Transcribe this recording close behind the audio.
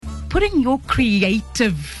putting your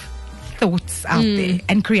creative thoughts out there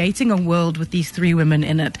and creating a world with these three women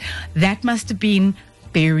in it, that must have been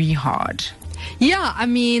very hard. Yeah, I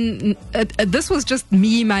mean, this was just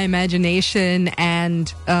me, my imagination,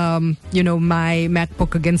 and, my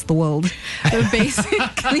MacBook against the world,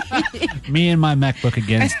 basically. Me and my MacBook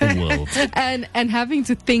against the world. And having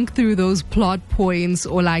to think through those plot points,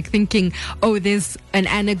 or like thinking, oh, there's an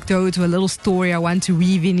anecdote or a little story I want to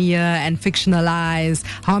weave in here and fictionalize.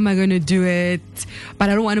 How am I going to do it? But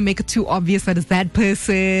I don't want to make it too obvious that it's that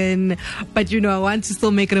person. But, I want to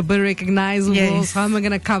still make it a bit recognizable. Yes. How am I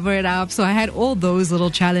going to cover it up? So I had all those little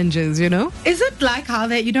challenges, Is it like how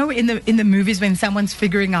they, in the movies when someone's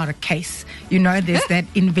figuring out a case, there's that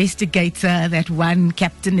investigator, that one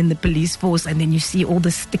captain in the police force, and then you see all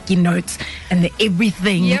the sticky notes and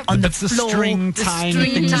everything on the floor. The string tying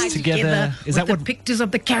things together. Is that the what pictures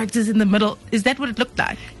of the characters in the middle? Is that what it looked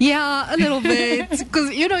like? Yeah, a little bit.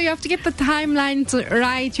 Because, you have to get the timeline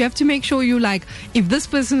right. You have to make sure if this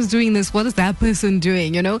person's doing this, what is that person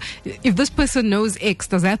doing? If this person knows X,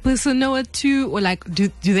 does that person know it too? Or do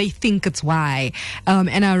they think it's Y?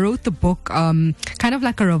 And I wrote the book kind of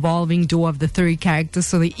like a revolving door of the three characters,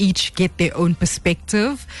 so they each get their own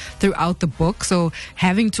perspective throughout the book. So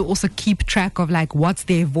having to also keep track of what's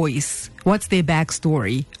their voice, what's their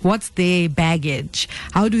backstory, what's their baggage,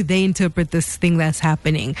 how do they interpret this thing that's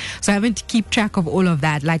happening. So having to keep track of all of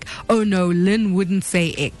that, oh no, Lynn wouldn't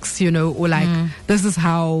say X, or this is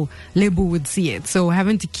how Lebu would see it. So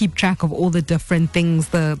having to keep track of all the different things,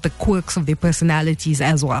 the quirks of their personalities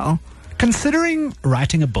as well. Considering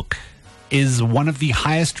writing a book is one of the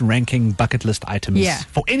highest ranking bucket list items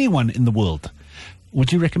for anyone in the world,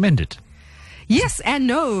 would you recommend it? Yes and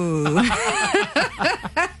no.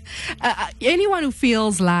 Anyone who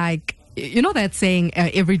feels like, that saying,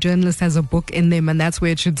 every journalist has a book in them and that's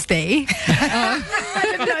where it should stay. I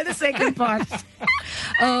didn't know the second part.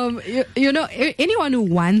 Anyone who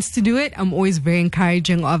wants to do it, I'm always very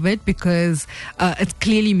encouraging of it, because it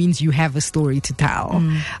clearly means you have a story to tell.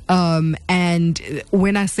 And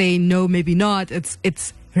when I say no, maybe not,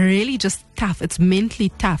 it's really just tough. It's mentally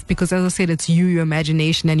tough because, as I said, it's you, your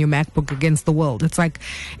imagination, and your MacBook against the world. It's like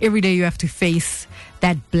every day you have to face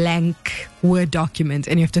that blank Word document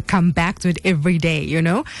and you have to come back to it every day,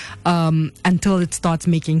 until it starts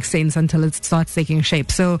making sense, until it starts taking shape.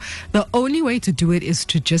 So the only way to do it is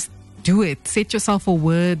to just do it. Set yourself a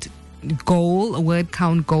word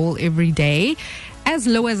count goal every day, as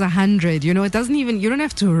low as 100. It doesn't even, you don't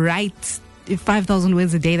have to write 5,000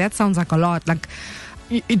 words a day. That sounds like a lot.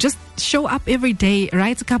 You just show up every day,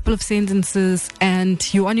 write a couple of sentences,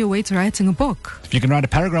 and you're on your way to writing a book. If you can write a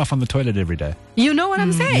paragraph on the toilet every day, you know what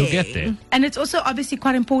I'm saying? You'll get there. And it's also obviously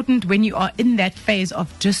quite important when you are in that phase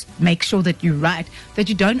of just make sure that you write, that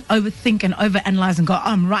you don't overthink and overanalyze and go, oh,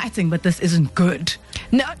 I'm writing, but this isn't good.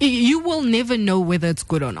 No, you will never know whether it's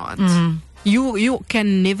good or not. You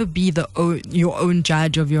can never be your own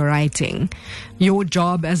judge of your writing. Your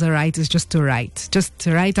job as a writer is just to write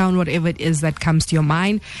down whatever it is that comes to your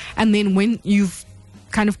mind, and then when you've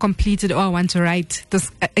kind of completed, I want to write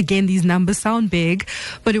this again. These numbers sound big,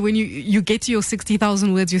 but when you get to your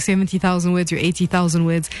 60,000 words, your 70,000 words, your 80,000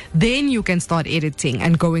 words, then you can start editing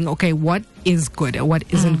and going, okay, what is good and what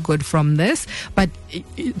isn't good from this. But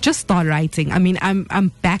just start writing. I mean,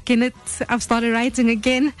 I'm back in it. I've started writing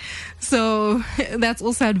again, so that's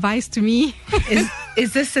also advice to me.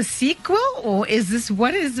 Is this a sequel, or is this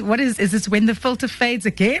is this when the filter fades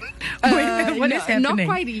again? What is happening? Not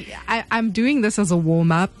quite. I'm doing this as a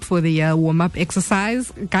warm-up for the warm-up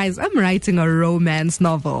exercise. Guys, I'm writing a romance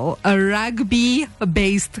novel, a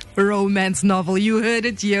rugby-based romance novel. You heard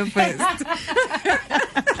it here first.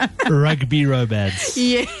 Rugby romance.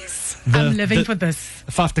 Yes. I'm living for this.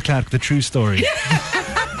 Fafta Clark, the true story.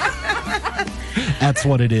 That's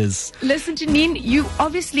what it is. Listen, Janine, you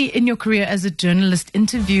obviously in your career as a journalist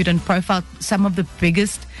interviewed and profiled some of the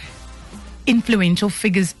biggest influential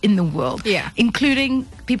figures in the world, including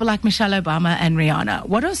people like Michelle Obama and Rihanna.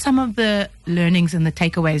 What are some of the learnings and the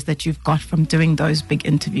takeaways that you've got from doing those big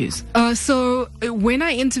interviews? So when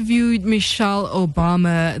I interviewed Michelle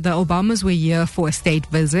Obama, the Obamas were here for a state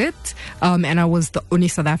visit, and I was the only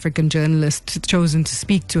South African journalist chosen to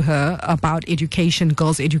speak to her about education,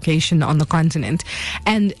 girls' education on the continent.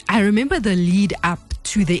 And I remember the lead up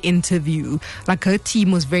to the interview, like her team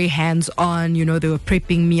was very hands-on, they were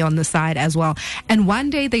prepping me on the side as well. And one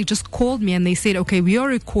day they just called me and they said, okay, we are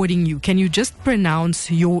recording you. Can you just pronounce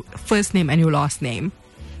your first name and your last name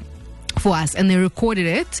for us? And they recorded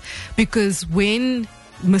it because when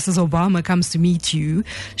Mrs. Obama comes to meet you,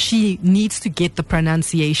 she needs to get the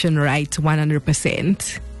pronunciation right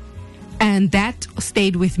 100%. And that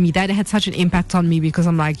stayed with me. That had such an impact on me because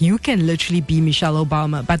I'm like, you can literally be Michelle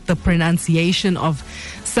Obama, but the pronunciation of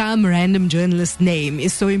some random journalist name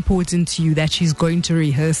is so important to you that she's going to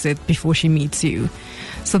rehearse it before she meets you.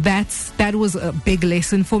 So that was a big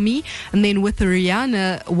lesson for me. And then with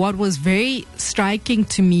Rihanna, what was very striking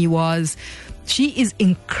to me was she is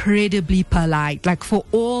incredibly polite. Like, for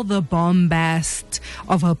all the bombast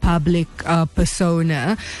of her public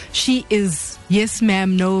persona, she is yes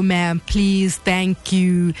ma'am, no ma'am, please, thank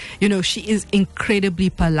you. You know, she is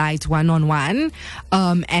incredibly polite one-on-one.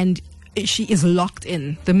 And she is locked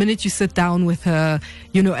in. The minute you sit down with her,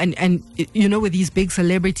 you know, and you know, with these big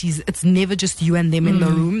celebrities, it's never just you and them in the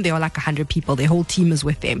room. There are like 100 people. Their whole team is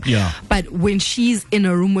with them. Yeah. But when she's in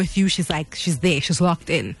a room with you, she's like, she's there. She's locked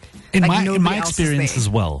in. In my experience as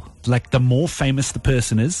well, like, the more famous the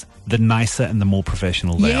person is, the nicer and the more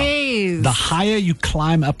professional they are. The higher you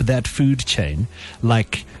climb up that food chain,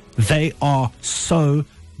 like, they are so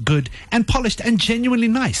good and polished and genuinely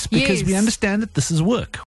nice because we understand that this is work.